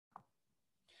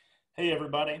Hey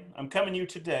everybody, I'm coming to you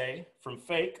today from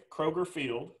fake Kroger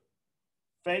Field,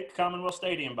 fake Commonwealth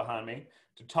Stadium behind me,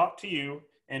 to talk to you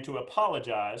and to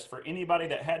apologize for anybody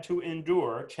that had to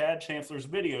endure Chad Chancellor's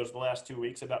videos the last 2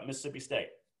 weeks about Mississippi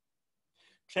State.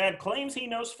 Chad claims he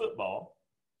knows football,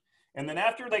 and then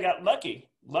after they got lucky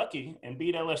and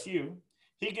beat LSU,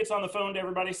 he gets on the phone to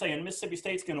everybody saying Mississippi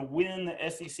State's going to win the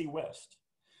SEC West,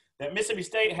 that Mississippi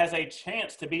State has a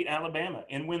chance to beat Alabama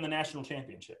and win the national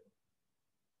championship.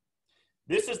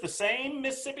 This is the same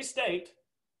Mississippi State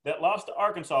that lost to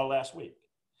Arkansas last week.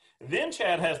 Then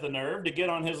Chad has the nerve to get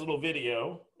on his little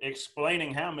video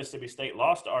explaining how Mississippi State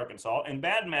lost to Arkansas and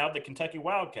badmouth the Kentucky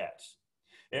Wildcats.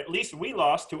 At least we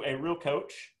lost to a real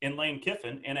coach in Lane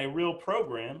Kiffin and a real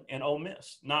program in Ole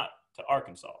Miss, not to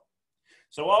Arkansas.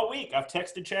 So all week I've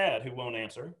texted Chad, who won't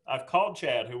answer. I've called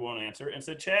Chad, who won't answer, and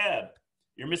said, Chad,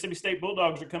 your Mississippi State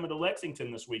Bulldogs are coming to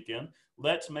Lexington this weekend.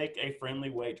 Let's make a friendly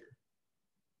wager.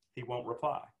 He won't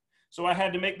reply. So I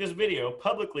had to make this video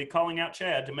publicly calling out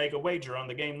Chad to make a wager on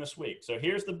the game this week. So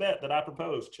here's the bet that I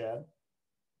proposed, Chad.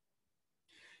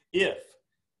 If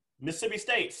Mississippi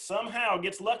State somehow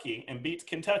gets lucky and beats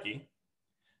Kentucky,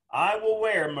 I will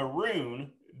wear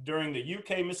maroon during the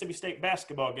UK Mississippi State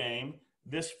basketball game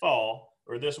this fall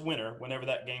or this winter, whenever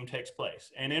that game takes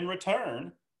place. And in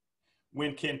return,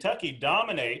 when Kentucky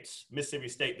dominates Mississippi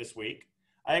State this week,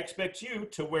 I expect you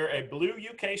to wear a blue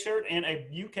UK shirt and a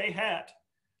UK hat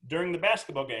during the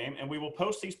basketball game, and we will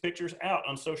post these pictures out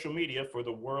on social media for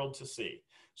the world to see.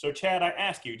 So, Chad, I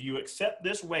ask you, do you accept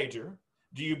this wager?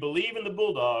 Do you believe in the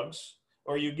Bulldogs,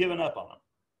 or are you giving up on them?